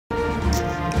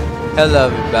Hello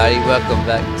everybody, welcome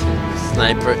back to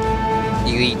Sniper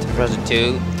Elite Version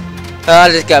 2. I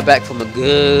just got back from a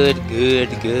good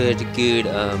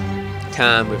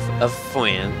time with a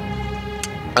friend.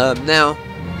 Now,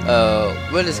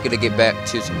 we're just gonna get back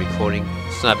to some recording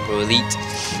Sniper Elite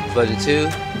Version 2.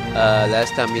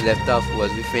 Last time we left off was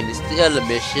we finished the other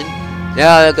mission.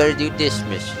 Now we're gonna do this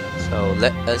mission, so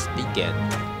let us begin.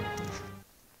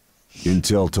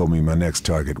 Intel told me my next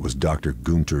target was Dr.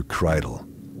 Gunter Kreidel,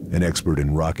 an expert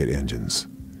in rocket engines.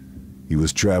 He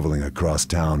was traveling across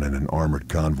town in an armored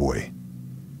convoy.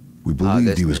 We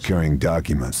believed he was carrying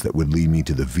documents that would lead me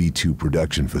to the V2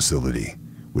 production facility,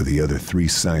 where the other 3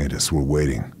 scientists were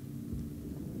waiting.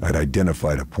 I'd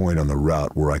identified a point on the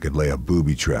route where I could lay a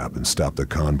booby trap and stop the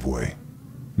convoy.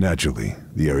 Naturally,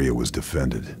 the area was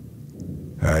defended.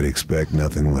 I'd expect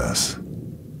nothing less.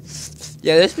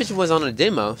 Yeah, this mission was on a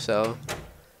demo, so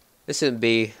this shouldn't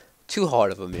be too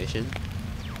hard of a mission.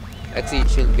 Actually, it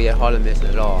shouldn't be a hard mission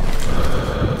at all.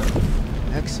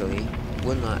 Actually,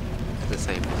 we're not at the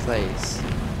same place.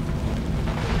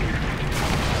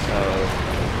 So,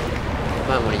 I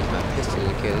might want to use my pistol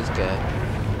to kill this guy.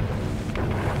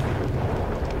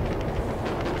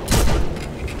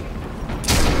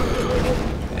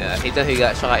 Yeah, he thought he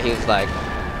got shot. He was like,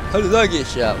 how did I get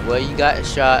shot? Well, you got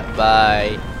shot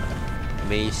by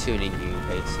me shooting you,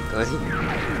 basically.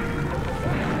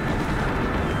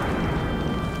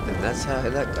 And that's how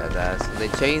that guy dies. So they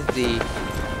changed the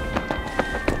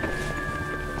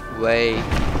way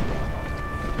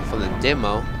from the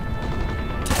demo.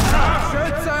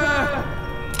 Schütze!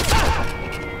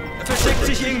 Versteckt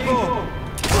sich irgendwo!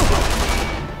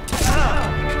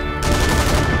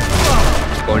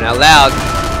 Going out loud.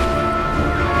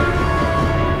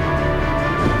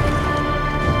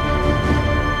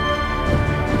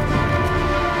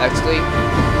 Actually,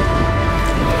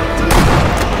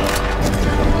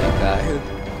 that guy.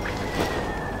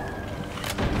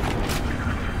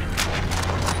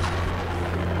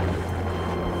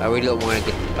 I really don't want to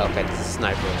get okay, this is a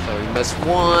sniper, so we must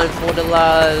run for the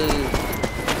light.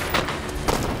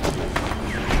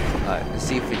 Alright, let's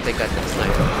see if we take out that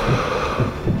sniper.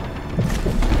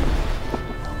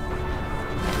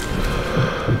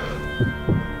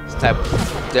 This type is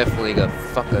definitely gonna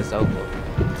fuck us over.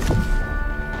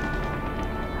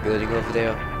 Building over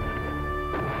there.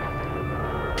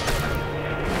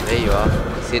 There you are.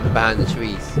 He's hidden behind the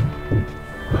trees.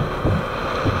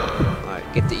 Alright,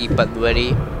 get the E button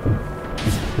ready.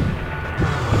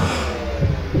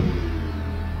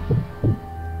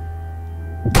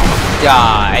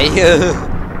 Die! Yeah,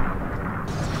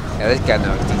 this guy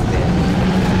knows he's dead.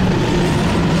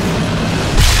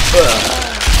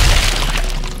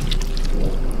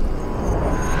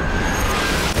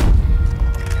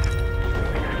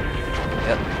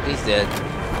 Yep, he's dead.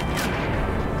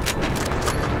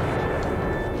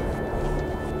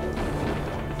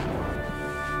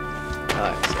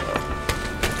 Alright, so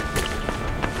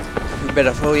we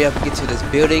better hurry up and get to this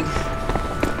building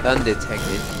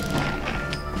undetected.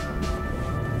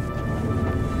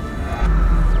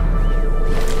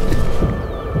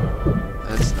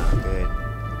 That's not good.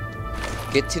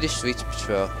 Get to the streets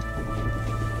patrol.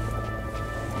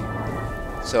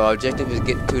 So our objective is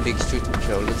get to the street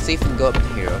patrol. Let's see if we can go up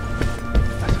here.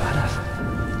 Was war das?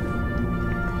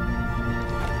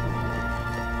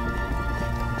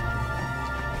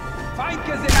 Feind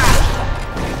gesehen!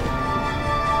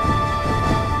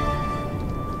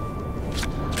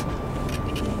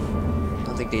 I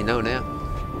don't think they know now.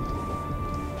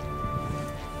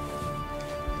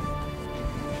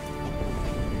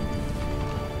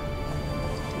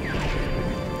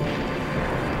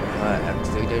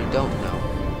 Actually, they don't know.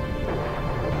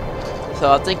 So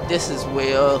I think this is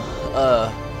where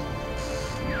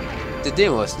the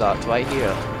demo starts right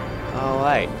here.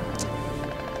 Alright.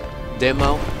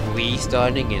 Demo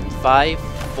restarting in 5,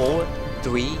 4,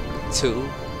 3, 2,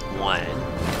 1.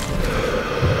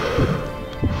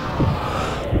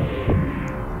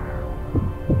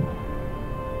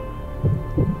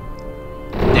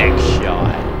 Next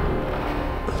shot.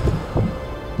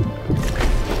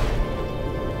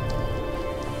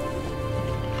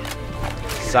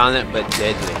 Silent but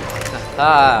deadly.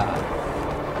 Haha.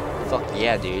 Fuck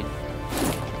yeah, dude.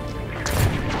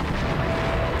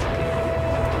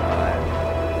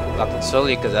 Fucking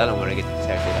slowly because I don't want to get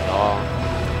detected at all.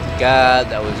 The guy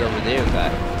that was over there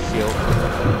got killed.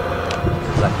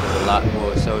 There's like a lot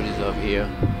more soldiers over here.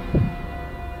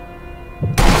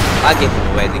 I get them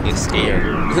away to get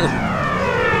scared.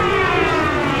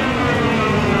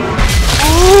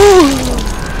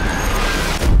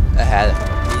 I had it.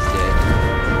 He's dead.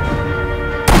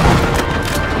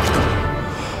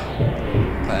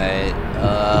 Okay,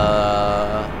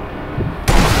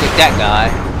 get that guy.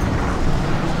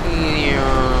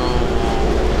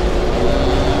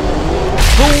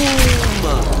 Boom!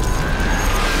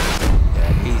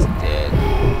 Yeah, he's dead.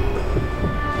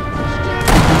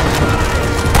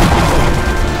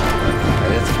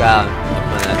 Okay, this guy up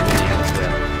on that video as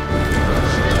well.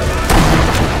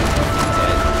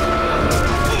 Dead.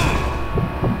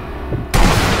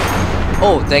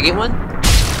 Oh, did I get one?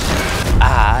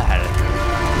 Ah, I had it.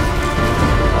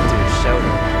 I'll do his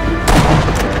shoulder.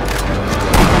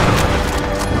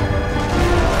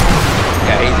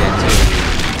 Yeah, he's dead too.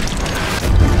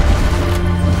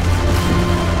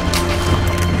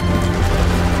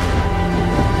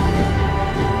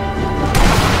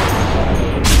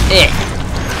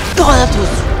 God, that was...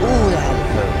 Ooh, that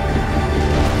hurt.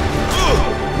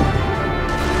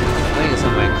 I think it's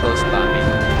somewhere close by me.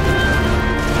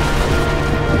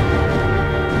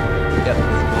 Yep,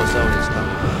 there's more soldiers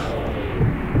coming.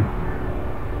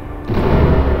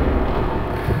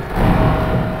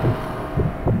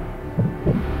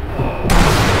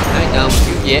 I ain't done with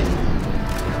you yet.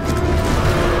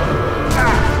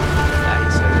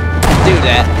 Nice. Do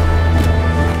that.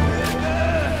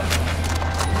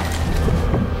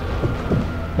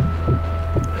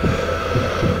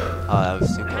 Oh, that was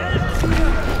too close.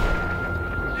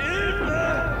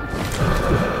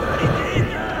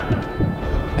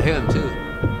 I hear him too.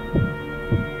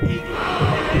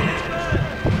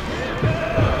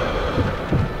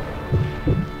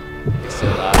 He's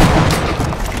still alive.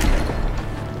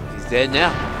 He's dead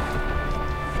now.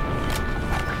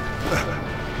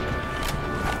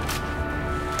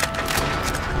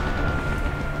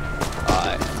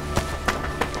 Alright.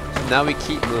 So now we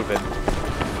keep moving.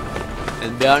 And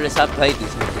to be honest, I played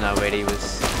this mission already. It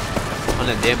was on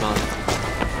a demo.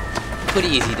 Pretty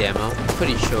easy demo.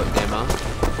 Pretty short demo,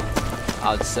 I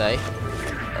would say.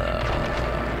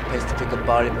 Pace to pick up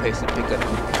body, pace to pick up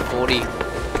 40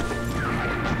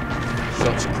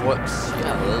 short squats.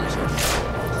 Yeah, a little short.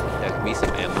 That could be some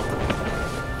ammo.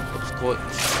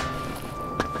 Squats.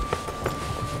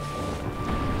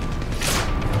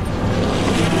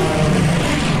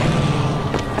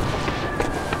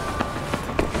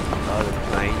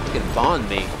 On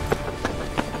me.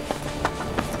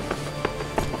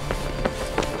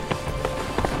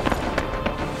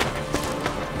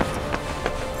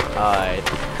 Alright.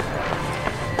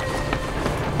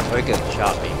 We're gonna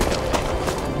chop me and kill me.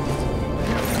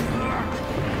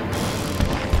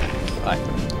 Alright.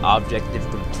 Objective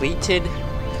completed.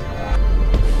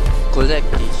 Collect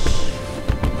this.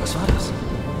 Was war das?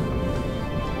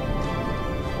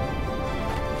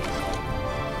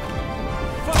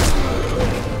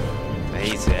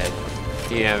 He said,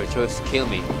 you didn't have a choice to kill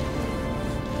me.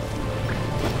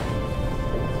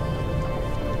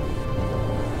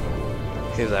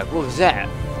 He was like, what was that?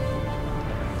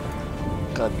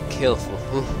 Gotta be careful.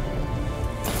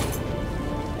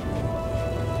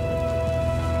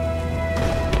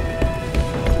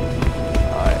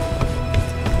 Alright.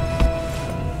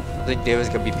 I think there was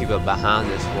gonna be people behind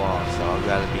this wall, so I'd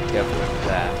rather be careful with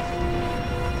that.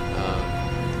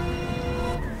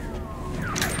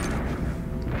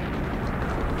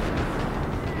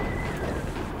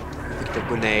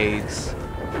 Grenades.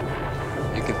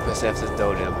 You can press F to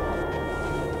throw them.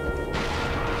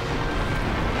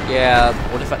 Yeah,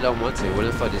 what if I don't want to? What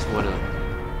if I just want to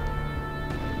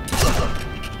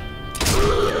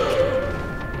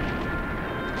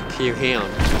kill him?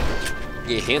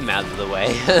 Get him out of the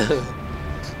way.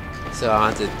 So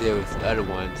I have to deal with the other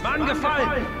ones. Mann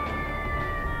gefallen!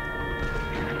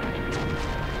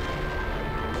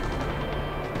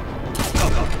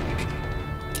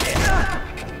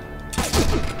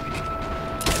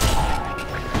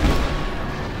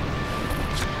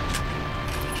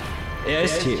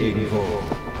 Ist hier irgendwo.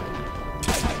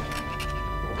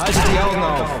 Haltet die Augen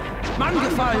auf! Mann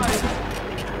gefallen!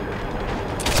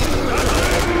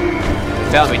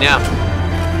 They found me now.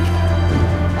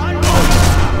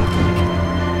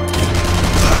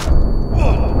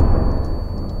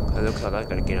 It looks like I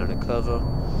gotta get under cover.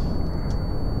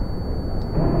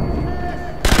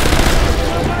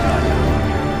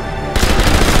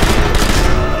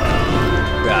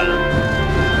 Got him.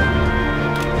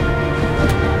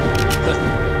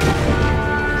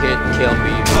 Kill me,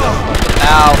 you motherfucker.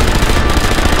 Ow!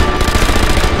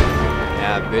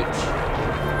 Yeah, bitch.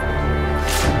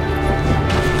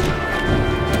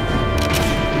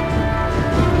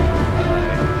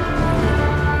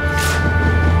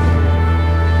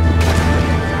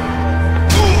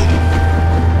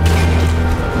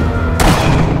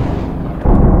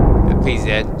 He's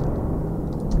dead. I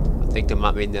think there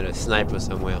might be another sniper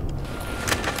somewhere.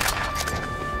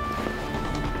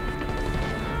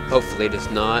 Hopefully it is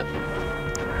not.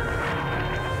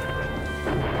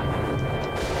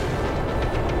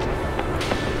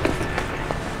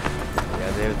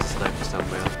 Yeah, there's a sniper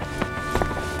somewhere.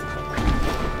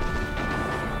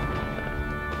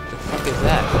 The fuck is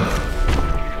that?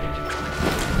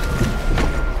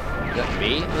 Is that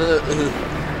me?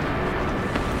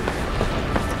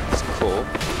 It's cool.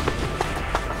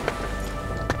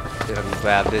 See if I can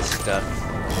grab this stuff.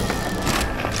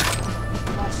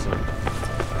 Awesome.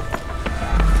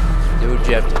 New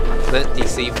objective. Plenty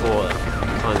C4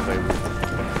 convoy route.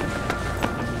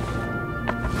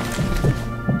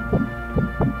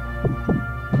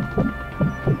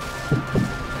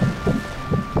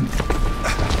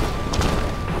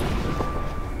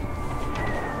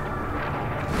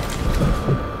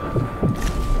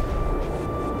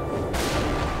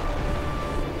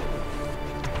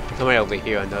 Somewhere over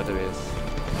here, I know there is.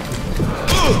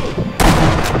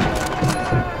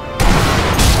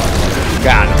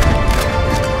 Got him.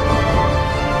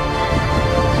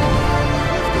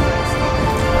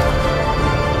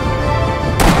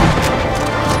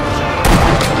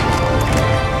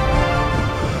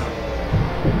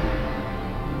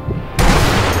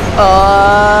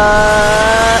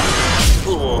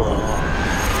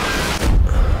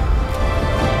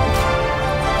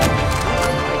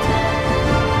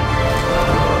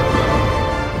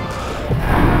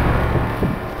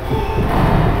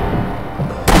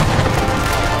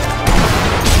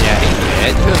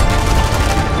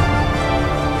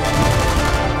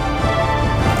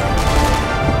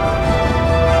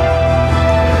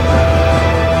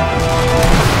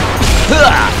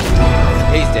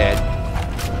 He's dead.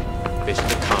 Mission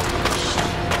accomplished.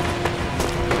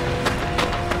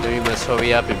 Now we must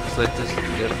hurry up and flip this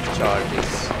lift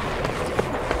charges.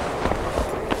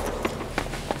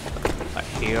 Right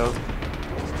here.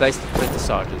 Place to flip the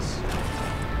charges.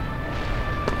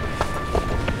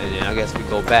 And then I guess we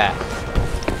go back.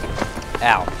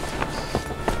 Out.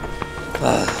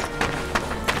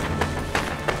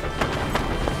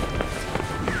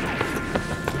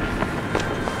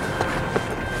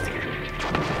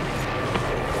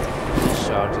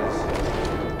 Charges.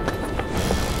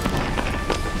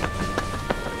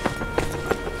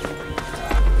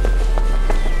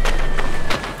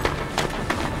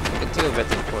 Get to a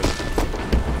veteran point.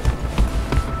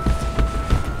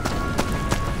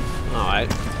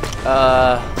 Alright.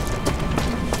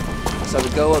 So we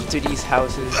go up to these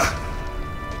houses.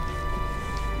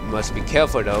 Must be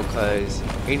careful though, cause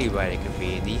anybody can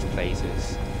be in these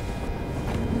places.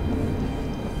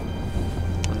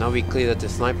 Now we cleared up the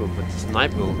sniper, but the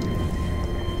sniper,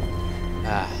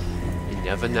 you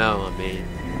never know. I mean,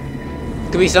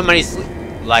 could be somebody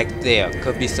like there.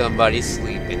 Could be somebody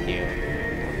sleeping here,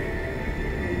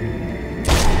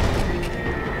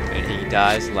 and he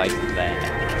dies like that.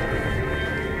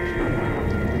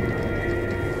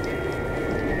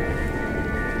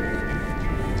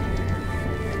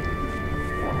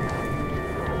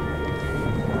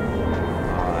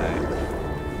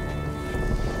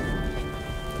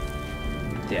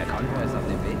 Der Konvoi ist auf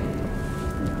dem Weg.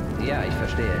 Ja, ich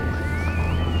verstehe.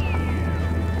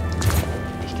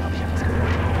 Ich glaube, ich habe es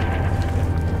gehört.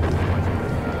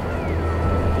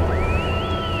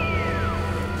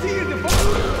 Ziel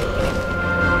gefunden!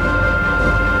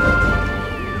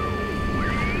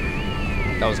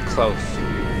 That was close.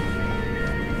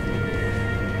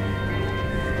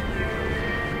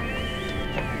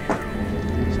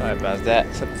 Sorry about that.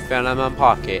 Something found in my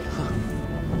pocket.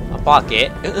 My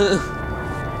pocket.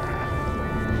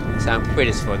 Sound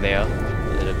pretty for there a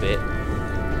little bit.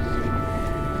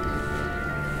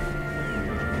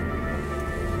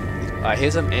 Alright,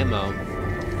 here's some ammo.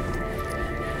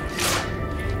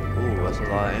 Ooh, that's a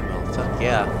lot of ammo. Fuck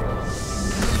yeah.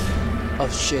 Oh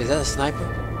shit, is that a sniper?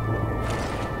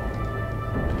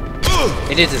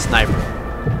 It is a sniper.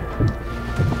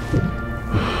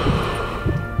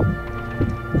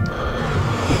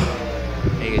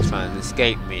 He is trying to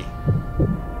escape me.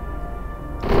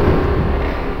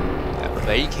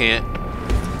 But he can't,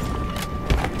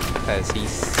 because he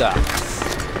sucks.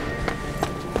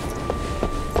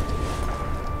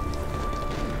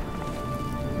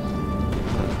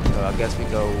 So I guess we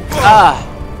go. Ah!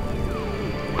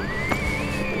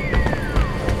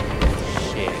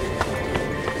 Shit.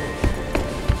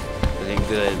 Wasn't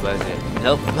good, was it?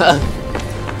 Nope.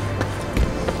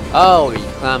 Oh, you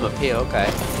climb up here, okay.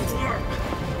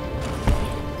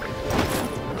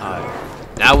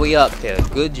 Now we up there.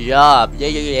 Good job. Yeah,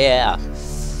 yeah, yeah.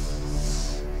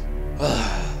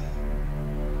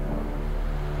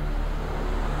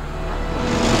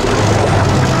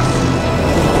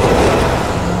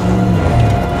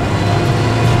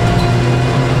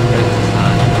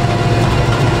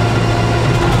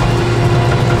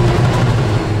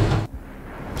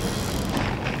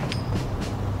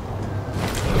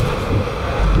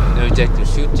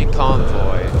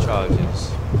 convoy charges.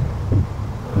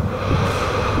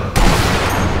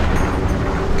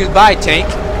 Goodbye, tank.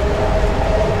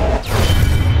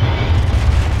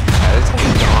 That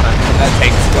tank's gone. That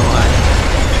tank's gone.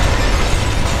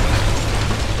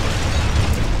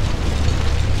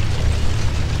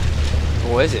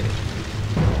 Or is it?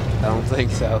 I don't think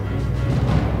so.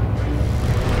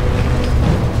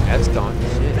 That's gone.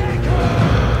 Shit.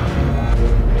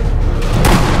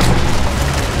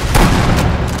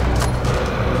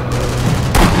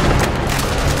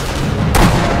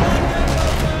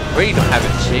 Really don't have a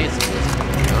chance of this, to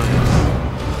be honest.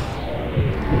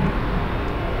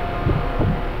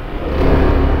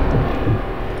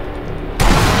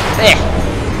 Eh!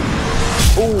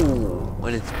 Ooh,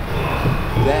 when it's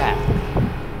back.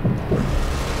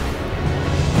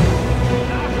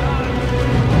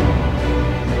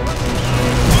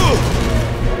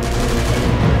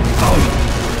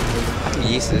 I can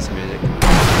use this music.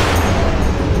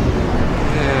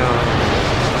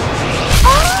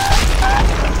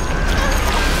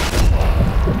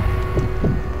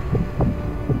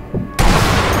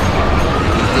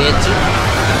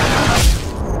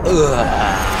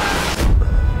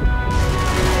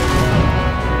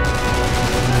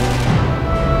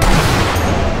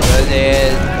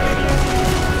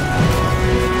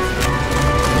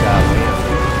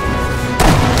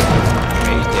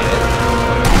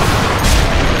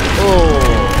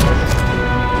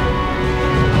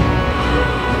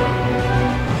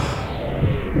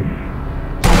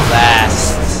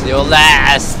 You're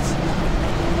last.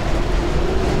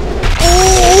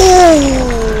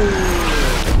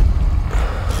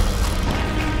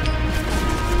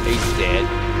 He's dead.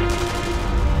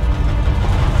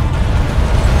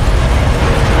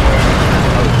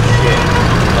 Oh shit.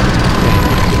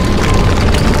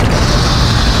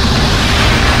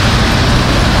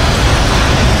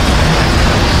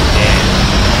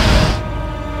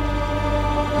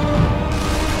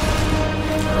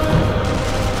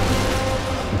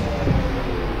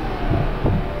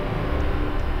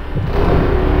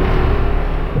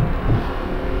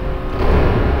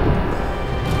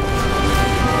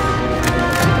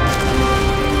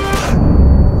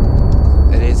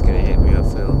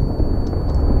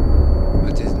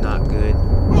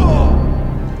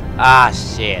 Ah,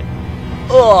 shit.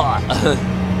 Ugh.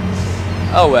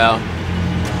 Oh well.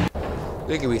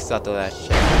 We can restart the last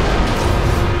check.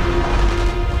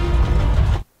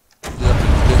 Look,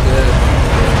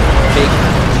 big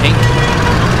tank.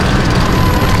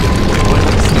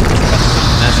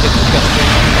 Let's get disgusting.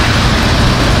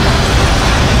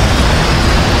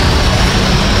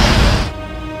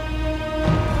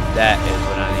 That is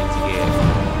what I need to get.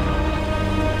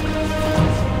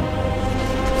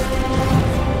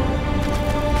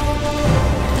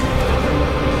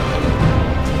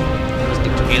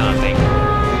 I think.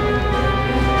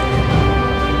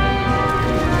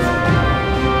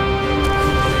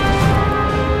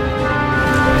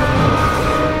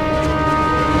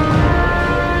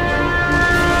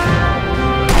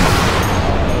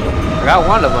 I got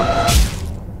one of them.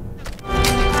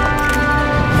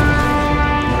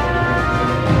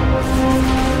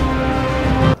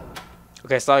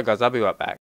 Okay, sorry guys, I'll be right back.